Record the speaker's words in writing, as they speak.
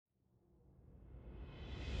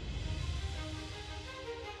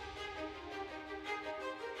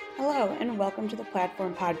Hello, and welcome to the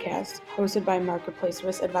Platform Podcast, hosted by Marketplace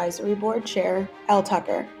Risk Advisory Board Chair Elle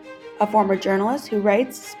Tucker, a former journalist who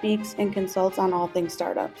writes, speaks, and consults on all things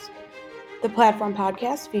startups. The Platform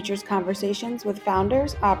Podcast features conversations with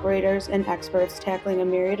founders, operators, and experts tackling a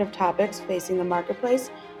myriad of topics facing the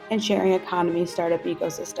marketplace and sharing economy startup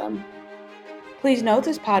ecosystem. Please note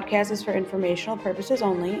this podcast is for informational purposes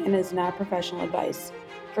only and is not professional advice.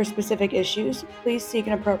 For specific issues, please seek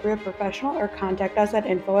an appropriate professional or contact us at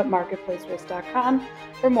info@marketplacerisk.com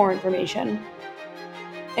for more information.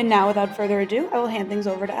 And now, without further ado, I will hand things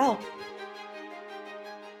over to Elle.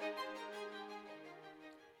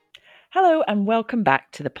 Hello and welcome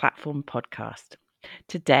back to the Platform Podcast.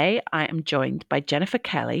 Today I am joined by Jennifer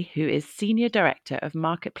Kelly, who is Senior Director of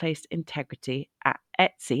Marketplace Integrity at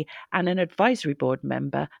Etsy and an advisory board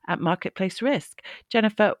member at Marketplace Risk.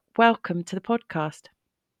 Jennifer, welcome to the podcast.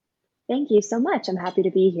 Thank you so much. I'm happy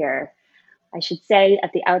to be here. I should say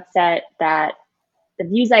at the outset that the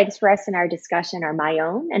views I express in our discussion are my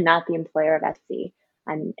own and not the employer of Etsy.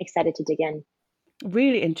 I'm excited to dig in.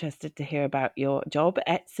 Really interested to hear about your job.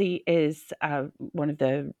 Etsy is one of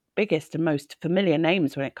the biggest and most familiar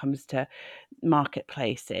names when it comes to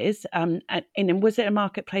marketplaces. And was it a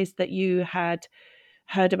marketplace that you had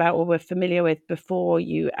heard about or were familiar with before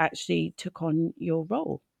you actually took on your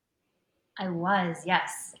role? I was,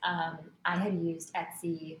 yes. I had used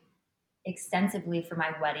Etsy extensively for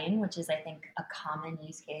my wedding, which is, I think, a common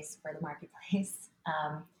use case for the marketplace.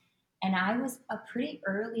 And I was a pretty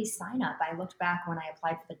early sign up. I looked back when I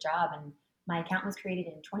applied for the job, and my account was created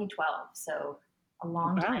in 2012, so a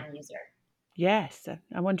long time user. Yes,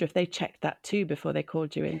 I wonder if they checked that too before they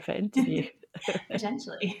called you in for interview.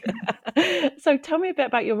 Potentially. So tell me a bit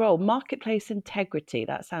about your role, Marketplace Integrity.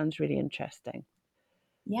 That sounds really interesting.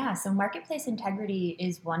 Yeah, so Marketplace Integrity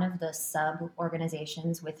is one of the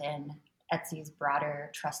sub-organizations within Etsy's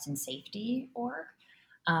broader trust and safety org.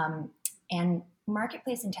 And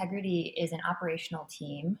Marketplace Integrity is an operational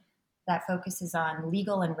team that focuses on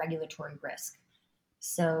legal and regulatory risk.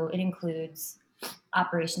 So it includes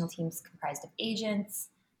operational teams comprised of agents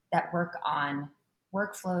that work on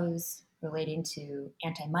workflows relating to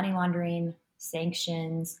anti-money laundering,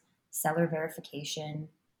 sanctions, seller verification,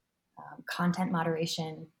 content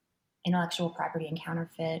moderation, intellectual property and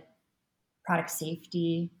counterfeit, product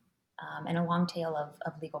safety, and a long tail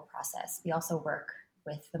of legal process. We also work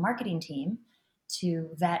with the marketing team to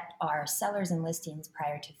vet our sellers and listings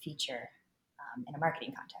prior to feature in a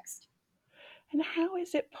marketing context. And how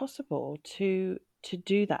is it possible to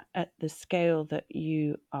do that at the scale that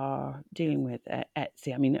you are dealing with at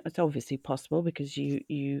Etsy? I mean, it's obviously possible because you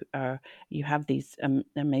have these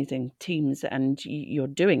amazing teams and you're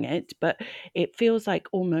doing it, but it feels like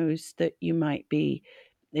almost that you might be.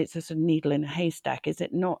 It's a sort of needle in a haystack. Is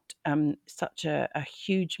it not such a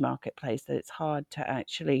huge marketplace that it's hard to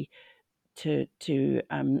actually to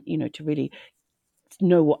really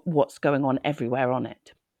know what's going on everywhere on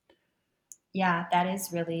it? Yeah, that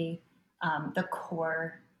is really the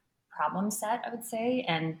core problem set, I would say.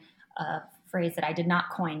 And a phrase that I did not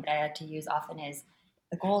coin, that I like to use often is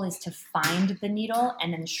the goal is to find the needle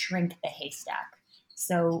and then shrink the haystack.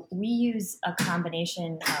 So we use a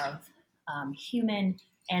combination of human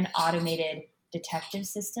and automated detective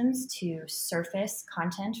systems to surface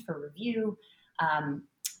content for review.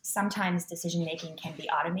 Sometimes decision making can be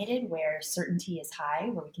automated where certainty is high,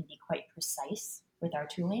 where we can be quite precise with our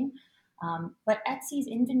tooling. But Etsy's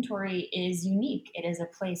inventory is unique. It is a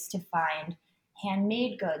place to find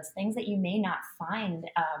handmade goods, things that you may not find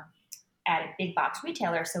at a big box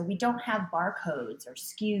retailer. So we don't have barcodes or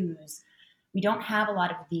SKUs. We don't have a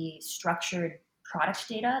lot of the structured product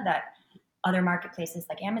data that other marketplaces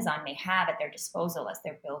like Amazon may have at their disposal as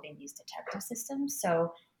they're building these detective systems.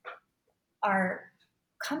 So our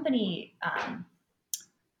company,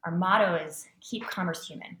 our motto is keep commerce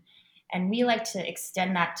human. And we like to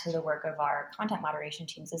extend that to the work of our content moderation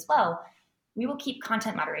teams as well. We will keep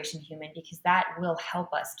content moderation human because that will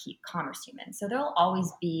help us keep commerce human. So there'll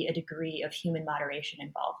always be a degree of human moderation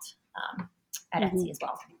involved at Etsy as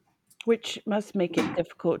well. Which must make it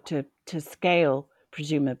difficult to scale,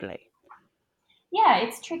 presumably. Yeah,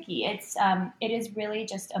 it's tricky. It is really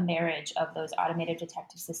just a marriage of those automated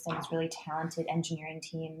detective systems, really talented engineering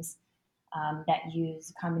teams that use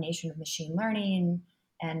a combination of machine learning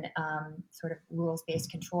and sort of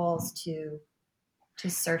rules-based controls to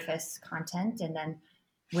surface content, and then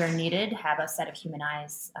where needed, have a set of human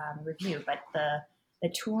eyes review. But the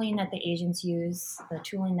tooling that the agents use, the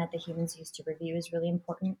tooling that the humans use to review is really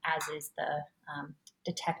important, as is the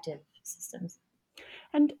detective systems.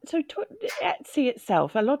 And so Etsy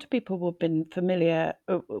itself, a lot of people will have been familiar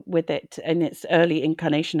with it in its early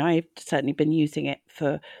incarnation. I've certainly been using it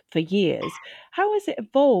for years. How has it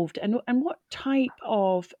evolved, and what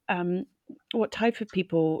type of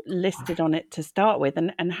people listed on it to start with,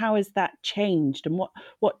 and how has that changed, and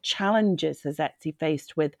what challenges has Etsy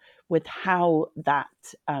faced with how that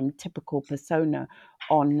typical persona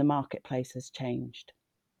on the marketplace has changed?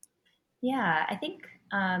 Yeah, I think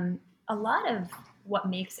a lot of what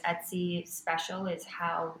makes Etsy special is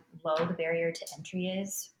how low the barrier to entry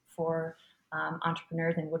is for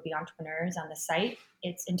entrepreneurs and would be entrepreneurs on the site.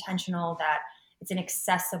 It's intentional that it's an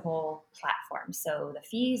accessible platform. So the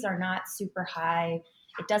fees are not super high.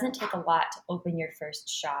 It doesn't take a lot to open your first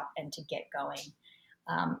shop and to get going.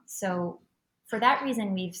 So for that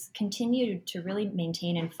reason, we've continued to really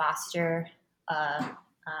maintain and foster uh,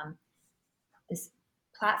 this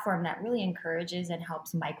platform that really encourages and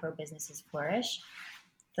helps micro businesses flourish.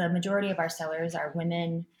 The majority of our sellers are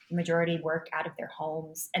women. The majority work out of their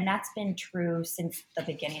homes, and that's been true since the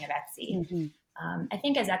beginning of Etsy. Mm-hmm. I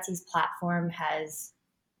think as Etsy's platform has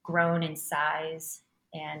grown in size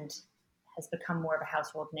and has become more of a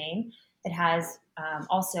household name, it has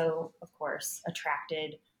also, of course,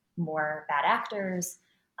 attracted more bad actors.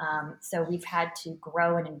 So we've had to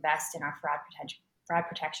grow and invest in our fraud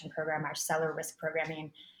protection program, our seller risk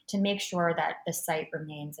programming, to make sure that the site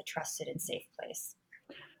remains a trusted and safe place.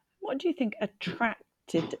 What do you think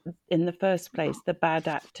attracted, in the first place, the bad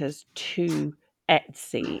actors to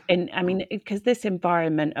Etsy? And I mean, because this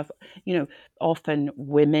environment of, often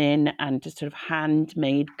women and just sort of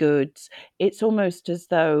handmade goods, it's almost as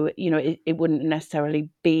though, it wouldn't necessarily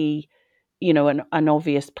be, an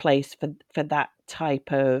obvious place for that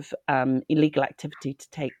type of illegal activity to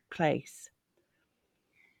take place.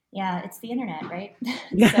 Yeah, it's the internet, right? So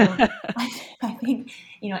Yeah. I think,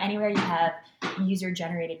 anywhere you have user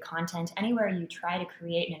generated content, anywhere you try to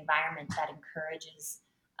create an environment that encourages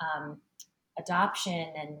adoption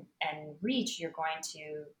and reach, you're going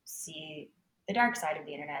to see the dark side of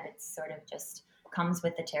the internet. It's sort of just comes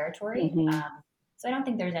with the territory. Mhm. So I don't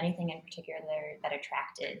think there's anything in particular that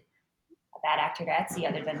attracted a bad actor to Etsy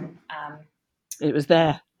other than It was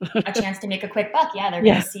there. a chance to make a quick buck. Yeah, they're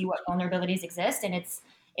going Yeah. to see what vulnerabilities exist, and it's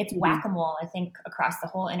Mhm. whack-a-mole. I think across the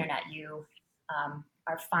whole internet, you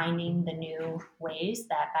are finding the new ways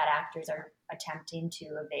that bad actors are attempting to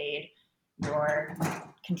evade your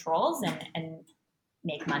controls and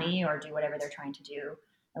make money or do whatever they're trying to do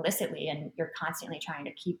illicitly, and you're constantly trying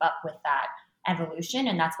to keep up with that evolution,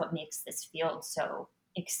 and that's what makes this field so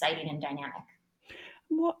exciting and dynamic.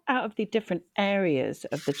 What out of the different areas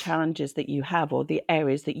of the challenges that you have, or the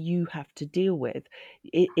areas that you have to deal with,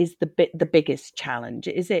 is the biggest challenge?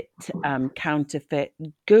 Is it counterfeit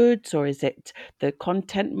goods, or is it the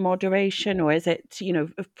content moderation, or is it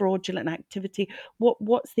fraudulent activity?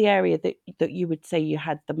 What's the area that you would say you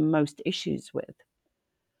had the most issues with?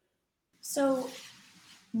 So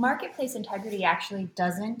marketplace integrity actually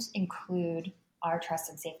doesn't include our trust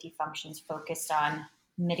and safety functions focused on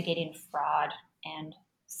mitigating fraud and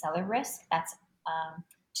seller risk. That's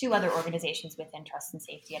two other organizations within trust and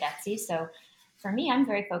safety at Etsy. So for me, I'm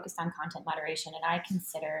very focused on content moderation, and I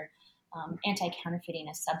consider anti-counterfeiting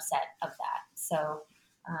a subset of that. So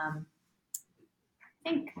I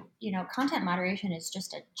think, content moderation is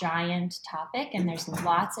just a giant topic, and there's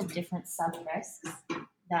lots of different sub risks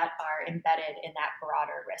that are embedded in that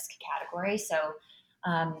broader risk category. So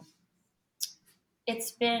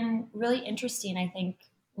it's been really interesting, I think,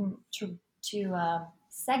 to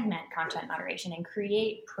segment content moderation and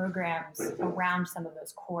create programs around some of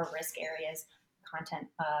those core risk areas, content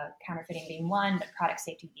counterfeiting being one, but product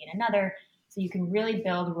safety being another. So you can really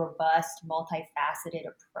build a robust, multifaceted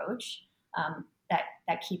approach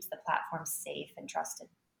that keeps the platform safe and trusted.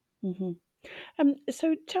 Hmm.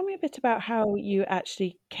 So tell me a bit about how you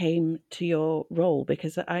actually came to your role,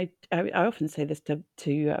 because I often say this to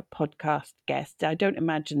podcast guests. I don't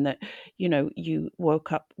imagine that you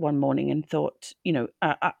woke up one morning and thought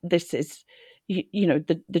this is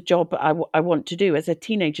the job I want to do. As a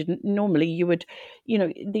teenager, normally you would,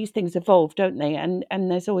 these things evolve, don't they? And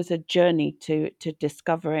there's always a journey to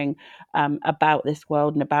discovering about this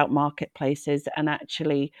world and about marketplaces, and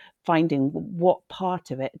actually finding what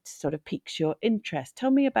part of it sort of piques your interest.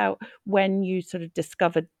 Tell me about when you sort of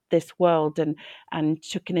discovered this world and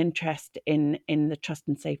took an interest in the trust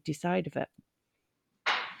and safety side of it.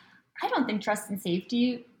 I don't think trust and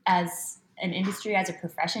safety as an industry, as a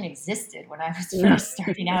profession, existed when I was first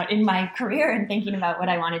starting out in my career and thinking about what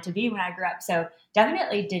I wanted to be when I grew up. So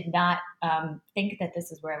definitely did not think that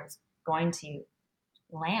this is where I was going to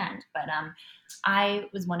land. But I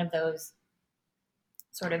was one of those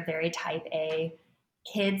sort of very type A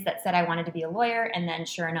kids that said I wanted to be a lawyer, and then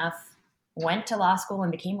sure enough, went to law school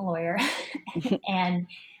and became a lawyer. And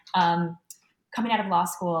coming out of law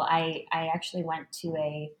school, I actually went to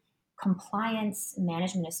a compliance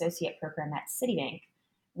management associate program at Citibank,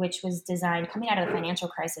 which was designed coming out of the financial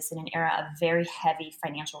crisis in an era of very heavy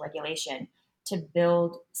financial regulation to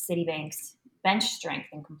build Citibank's bench strength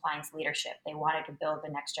in compliance leadership. They wanted to build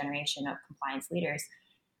the next generation of compliance leaders.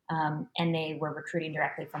 And they were recruiting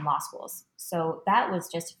directly from law schools. So that was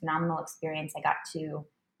just a phenomenal experience. I got to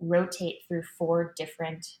rotate through 4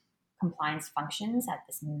 different compliance functions at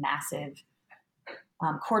this massive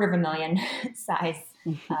 $250,000 size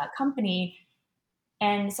company.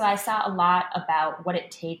 And so I saw a lot about what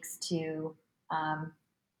it takes to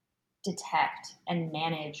detect and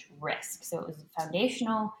manage risk. So it was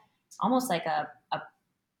foundational, almost like a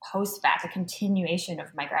post-bac, a continuation of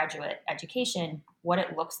my graduate education, what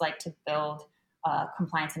it looks like to build a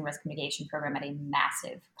compliance and risk mitigation program at a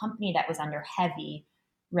massive company that was under heavy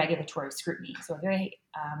regulatory scrutiny. So a very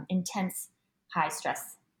intense,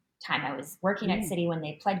 high-stress time. I was working at Citi when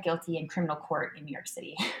they pled guilty in criminal court in New York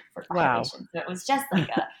City for violation. So it was just like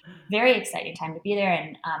a very exciting time to be there,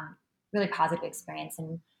 and really positive experience.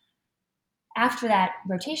 And after that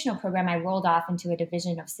rotational program, I rolled off into a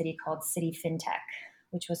division of Citi called Citi FinTech,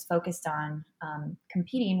 which was focused on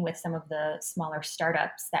competing with some of the smaller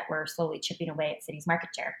startups that were slowly chipping away at Citi's market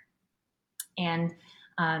share. And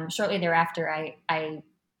shortly thereafter, I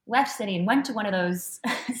left Citi and went to one of those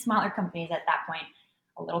smaller companies at that point,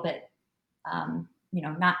 a little bit,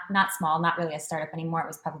 not small, not really a startup anymore. It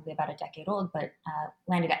was probably about a decade old, but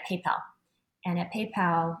landed at PayPal. And at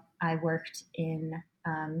PayPal, I worked in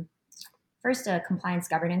first a compliance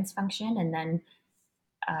governance function, and then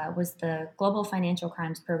was the Global Financial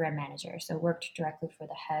Crimes Program Manager. So worked directly for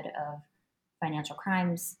the head of financial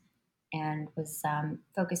crimes, and was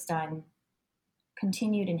focused on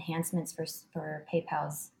continued enhancements for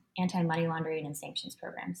PayPal's anti-money laundering and sanctions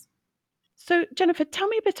programs. So, Jennifer, tell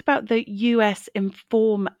me a bit about the US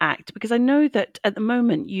Inform Act, because I know that at the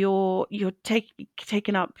moment you're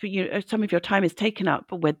taken up, some of your time is taken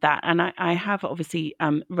up with that, and I have obviously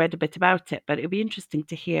read a bit about it, but it would be interesting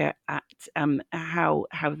to hear at how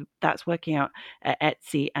that's working out at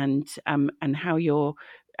Etsy, and how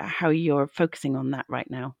you're focusing on that right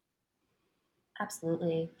now.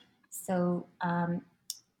 Absolutely. So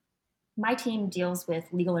my team deals with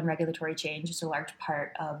legal and regulatory change. It's a large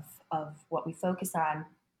part of what we focus on.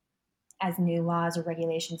 As new laws or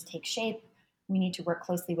regulations take shape, we need to work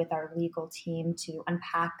closely with our legal team to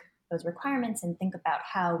unpack those requirements and think about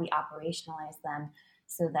how we operationalize them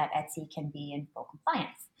so that Etsy can be in full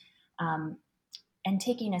compliance. And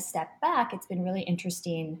taking a step back, it's been really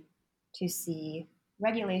interesting to see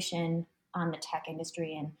regulation on the tech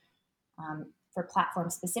industry and for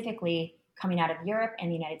platforms specifically coming out of Europe and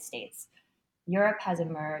the United States. Europe has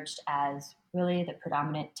emerged as really the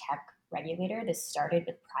predominant tech regulator. This started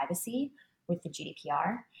with privacy with the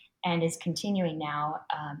GDPR and is continuing now,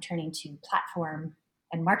 turning to platform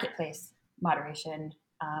and marketplace moderation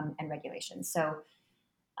and regulation. So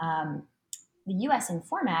the US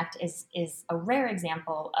Inform Act is a rare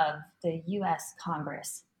example of the US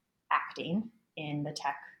Congress acting in the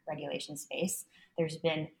tech regulation space. There's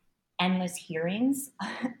been endless hearings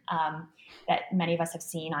that many of us have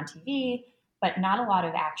seen on TV, but not a lot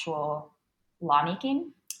of actual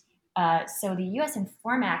lawmaking. So the U.S.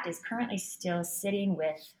 Inform Act is currently still sitting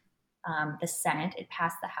with the Senate. It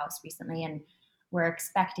passed the House recently, and we're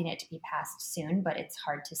expecting it to be passed soon, but it's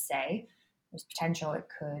hard to say. There's potential it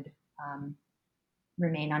could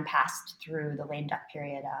remain unpassed through the lame duck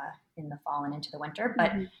period in the fall and into the winter.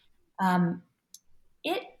 But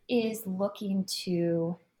it is looking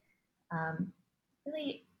to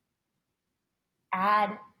really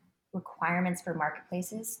add requirements for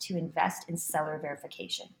marketplaces to invest in seller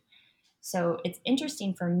verification. So it's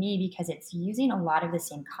interesting for me because it's using a lot of the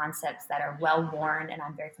same concepts that are well-worn and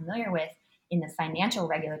I'm very familiar with in the financial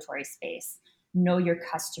regulatory space. Know your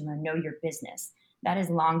customer, know your business. That has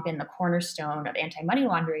long been the cornerstone of anti-money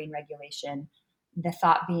laundering regulation. The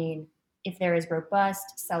thought being, if there is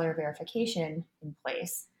robust seller verification in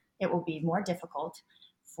place, it will be more difficult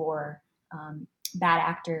for bad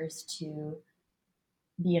actors to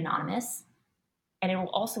be anonymous, and it will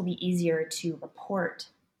also be easier to report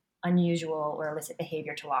unusual or illicit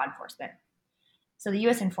behavior to law enforcement. So the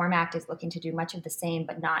U.S. Inform Act is looking to do much of the same,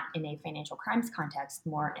 but not in a financial crimes context,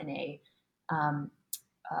 more in a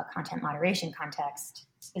content moderation context,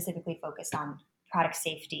 specifically focused on product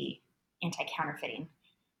safety, anti-counterfeiting.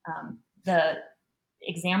 The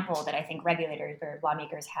example that I think regulators or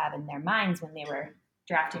lawmakers have in their minds when they were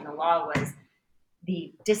drafting the law was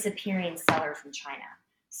the disappearing seller from China.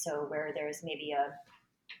 So where there's maybe a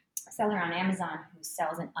seller on Amazon who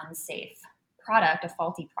sells an unsafe product, a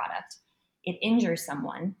faulty product, it injures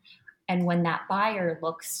someone. And when that buyer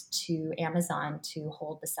looks to Amazon to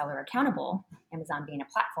hold the seller accountable, Amazon being a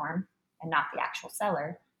platform and not the actual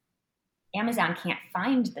seller, Amazon can't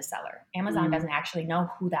find the seller. Amazon doesn't actually know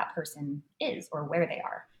who that person is or where they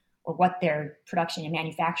are or what their production and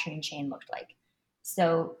manufacturing chain looked like.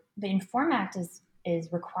 So the Inform Act is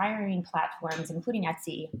requiring platforms, including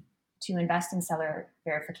Etsy, to invest in seller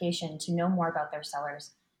verification, to know more about their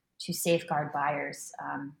sellers, to safeguard buyers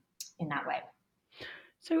in that way.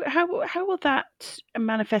 So how will that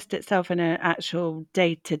manifest itself in an actual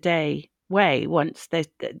day-to-day way once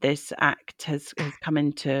this act has come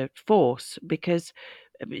into force? Because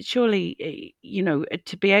surely,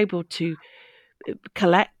 to be able to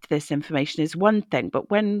collect this information is one thing,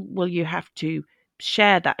 but when will you have to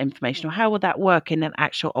share that information, or how will that work in an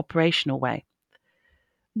actual operational way?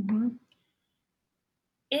 Mm-hmm.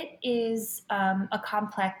 It is a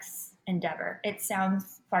complex endeavor. It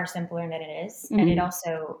sounds far simpler than it is, and it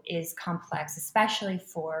also is complex, especially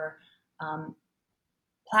for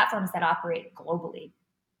platforms that operate globally,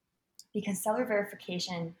 because seller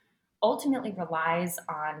verification ultimately relies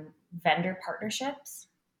on vendor partnerships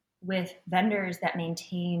with vendors that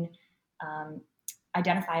maintain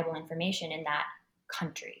identifiable information in that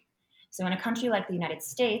country. So in a country like the United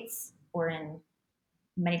States, or in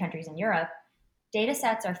many countries in Europe, data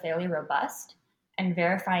sets are fairly robust, and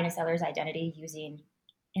verifying a seller's identity using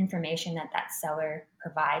information that that seller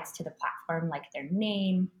provides to the platform, like their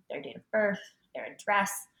name, their date of birth, their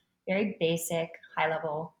address, very basic,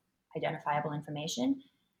 high-level identifiable information,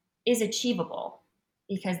 is achievable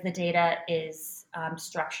because the data is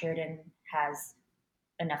structured and has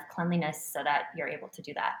enough cleanliness so that you're able to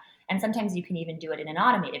do that. And sometimes you can even do it in an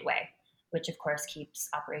automated way, which of course keeps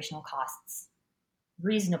operational costs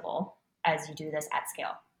reasonable as you do this at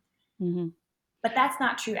scale. Mm-hmm. But that's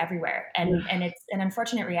not true everywhere. And it's an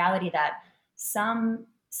unfortunate reality that some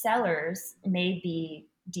sellers may be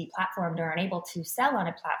deplatformed or unable to sell on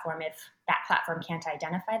a platform if that platform can't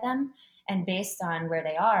identify them. And based on where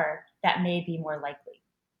they are, that may be more likely.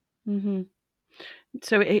 Mm-hmm.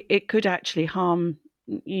 So it could actually harm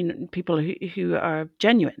people who are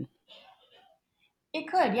genuine. It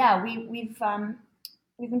could, yeah. We've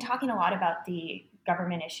been talking a lot about the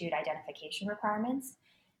government issued identification requirements.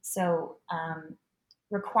 So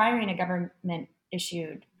requiring a government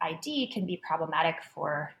issued ID can be problematic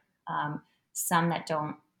for some that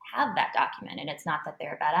don't have that document. And it's not that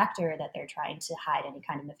they're a bad actor, that they're trying to hide any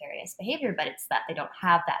kind of nefarious behavior, but it's that they don't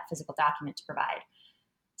have that physical document to provide.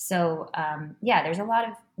 So there's a lot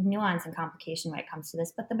of nuance and complication when it comes to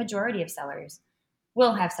this, but the majority of sellers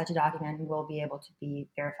will have such a document and will be able to be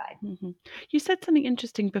verified. Mm-hmm. You said something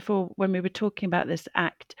interesting before when we were talking about this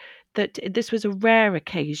act, that this was a rare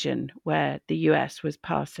occasion where the US was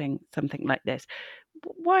passing something like this.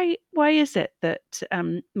 Why is it that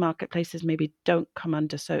marketplaces maybe don't come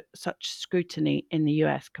under such scrutiny in the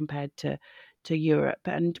US compared to Europe?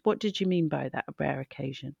 And what did you mean by that, a rare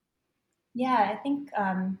occasion? Yeah, I think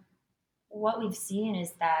what we've seen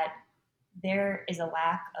is that there is a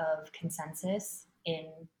lack of consensus in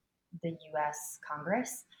the US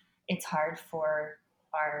Congress. It's hard for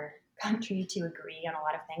our country to agree on a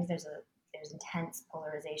lot of things. There's intense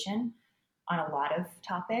polarization on a lot of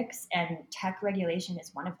topics, and tech regulation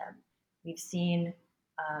is one of them. We've seen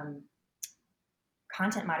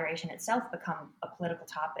content moderation itself become a political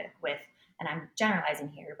topic with, and I'm generalizing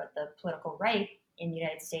here, but the political right in the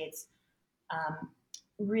United States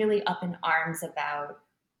really up in arms about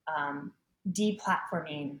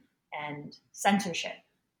deplatforming and censorship,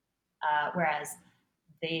 whereas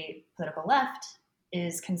the political left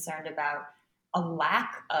is concerned about a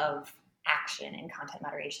lack of action in content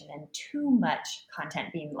moderation and too much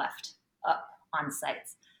content being left up on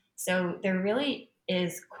sites. So there really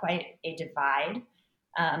is quite a divide,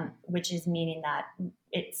 which is meaning that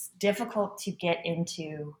it's difficult to get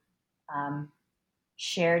into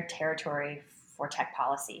shared territory for tech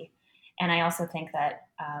policy. And I also think that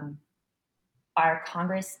our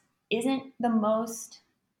Congress isn't the most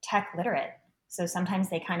tech literate. So sometimes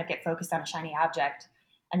they kind of get focused on a shiny object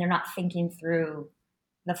and they're not thinking through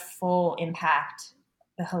the full impact,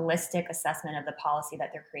 the holistic assessment of the policy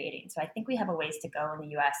that they're creating. So I think we have a ways to go in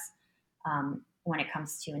the US when it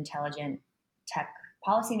comes to intelligent tech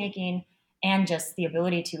policymaking and just the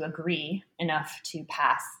ability to agree enough to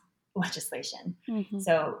pass legislation. Mm-hmm.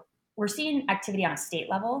 So we're seeing activity on a state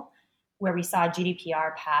level where we saw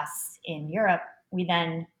GDPR pass in Europe. We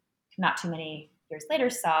then, not too many years later,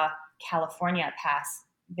 saw California pass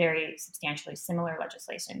very substantially similar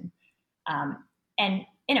legislation. And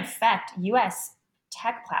in effect, US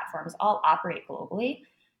tech platforms all operate globally.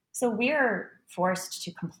 So we're forced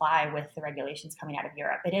to comply with the regulations coming out of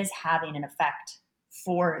Europe. It is having an effect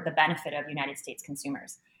for the benefit of United States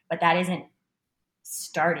consumers, but that isn't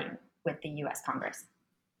starting with the US Congress.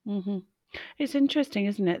 Hmm. It's interesting,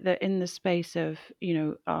 isn't it, that in the space of,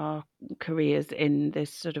 our careers in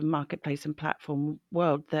this sort of marketplace and platform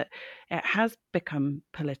world, that it has become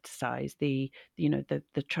politicized, the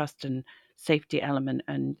trust and safety element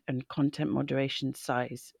and content moderation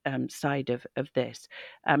side of this,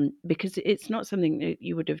 because it's not something that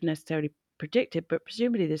you would have necessarily predicted, but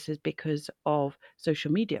presumably this is because of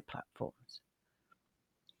social media platforms.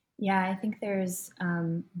 Yeah, I think there's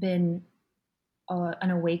been an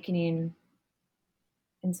awakening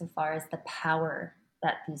insofar as the power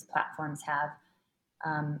that these platforms have.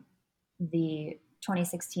 The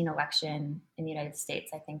 2016 election in the United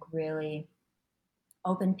States, I think, really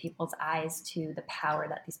opened people's eyes to the power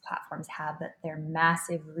that these platforms have, that their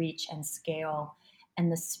massive reach and scale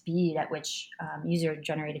and the speed at which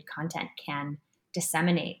user-generated content can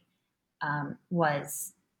disseminate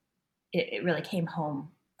was it really came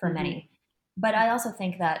home for Mhm. many. But I also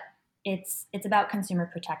think that it's about consumer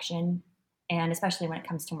protection, and especially when it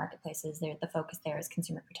comes to marketplaces, the focus there is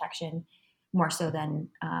consumer protection more so than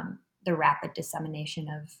the rapid dissemination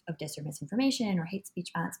of dis or misinformation or hate speech,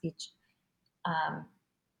 violent speech.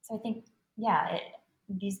 So I think, yeah,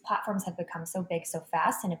 these platforms have become so big so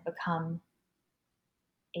fast and have become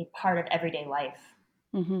a part of everyday life.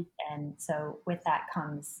 Mhm. And so with that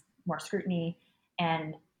comes more scrutiny.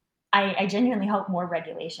 And I genuinely hope more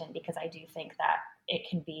regulation, because I do think that it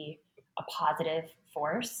can be a positive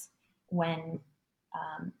force when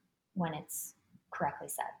it's correctly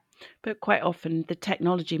set. But quite often the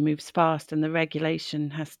technology moves fast and the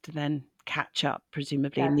regulation has to then catch up,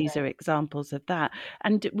 presumably. And That's these right. are examples of that.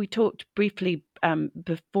 And we talked briefly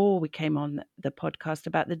before we came on the podcast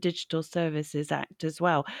about the Digital Services Act as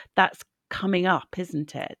well. That's coming up,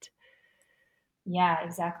 isn't it? Yeah,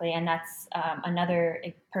 exactly. And that's another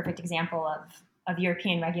perfect example of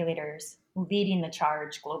European regulators leading the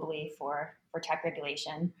charge globally for tech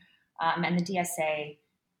regulation. And the DSA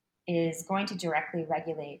is going to directly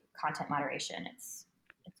regulate content moderation. It's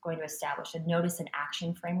going to establish a notice and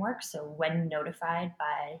action framework. So when notified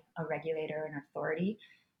by a regulator and authority,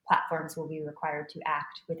 platforms will be required to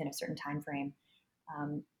act within a certain time frame.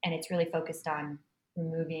 And it's really focused on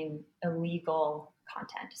removing illegal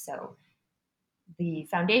content. So the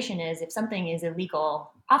foundation is, if something is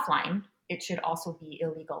illegal offline, it should also be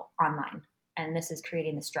illegal online. And this is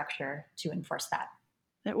creating the structure to enforce that.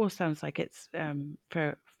 It all sounds like it's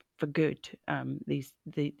for good,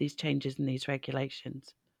 these changes and these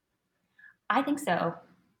regulations. I think so.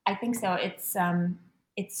 I think so.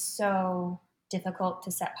 It's so difficult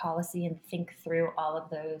to set policy and think through all of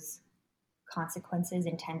those consequences,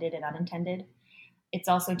 intended and unintended. It's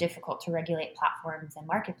also difficult to regulate platforms and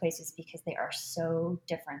marketplaces because they are so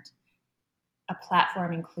different. A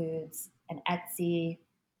platform includes an Etsy,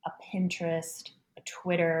 a Pinterest, a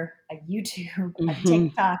Twitter, a YouTube, a Mhm.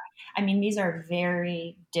 TikTok. I mean, these are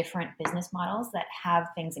very different business models that have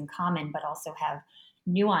things in common, but also have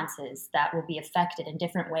nuances that will be affected in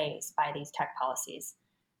different ways by these tech policies.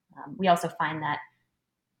 We also find that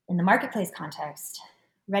in the marketplace context,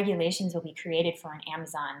 regulations will be created for an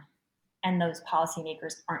Amazon, and those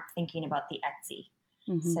policymakers aren't thinking about the Etsy.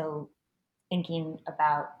 Mhm. So, thinking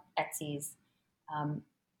about Etsy's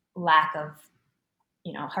lack of,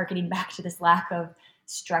 harkening back to this lack of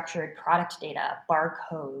structured product data,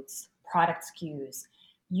 barcodes, product SKUs,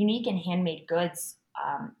 unique and handmade goods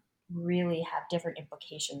really have different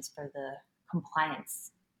implications for the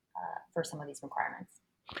compliance for some of these requirements.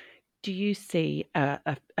 Do you see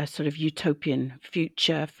a sort of utopian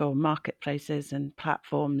future for marketplaces and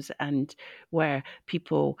platforms, and where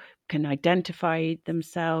people can identify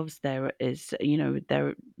themselves? There is,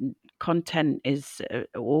 their content is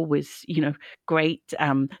always, great.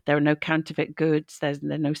 There are no counterfeit goods. There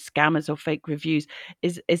are no scammers or fake reviews.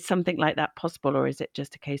 Is something like that possible, or is it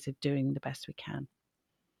just a case of doing the best we can?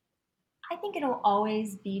 I think it'll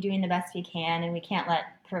always be doing the best we can, and we can't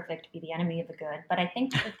let perfect be the enemy of the good. But I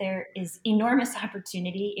think that there is enormous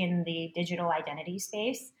opportunity in the digital identity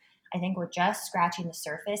space. I think we're just scratching the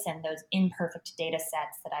surface, and those imperfect data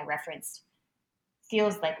sets that I referenced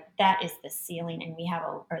feels like that is the ceiling, and we have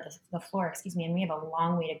the floor, excuse me, and we have a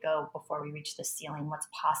long way to go before we reach the ceiling. What's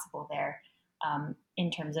possible there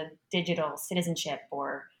in terms of digital citizenship,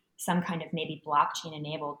 or some kind of maybe blockchain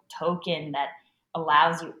enabled token that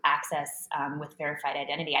allows you access with verified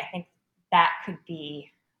identity. I think that could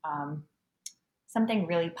be something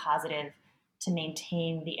really positive to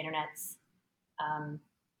maintain the internet's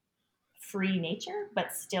free nature,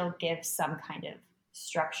 but still give some kind of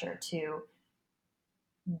structure to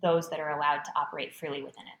those that are allowed to operate freely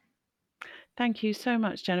within it. Thank you so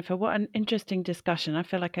much, Jennifer. What an interesting discussion. I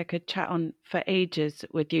feel like I could chat on for ages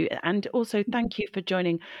with you. And also, thank you for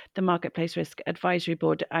joining the Marketplace Risk Advisory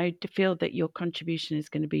Board. I feel that your contribution is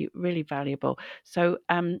going to be really valuable. So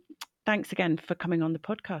thanks again for coming on the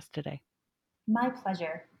podcast today. My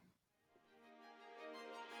pleasure.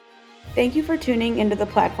 Thank you for tuning into the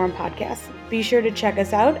Platform Podcast. Be sure to check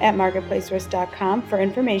us out at marketplacerisk.com for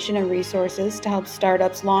information and resources to help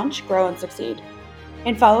startups launch, grow, and succeed.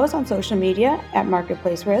 And follow us on social media at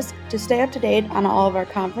Marketplace Risk to stay up to date on all of our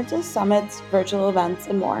conferences, summits, virtual events,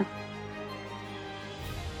 and more.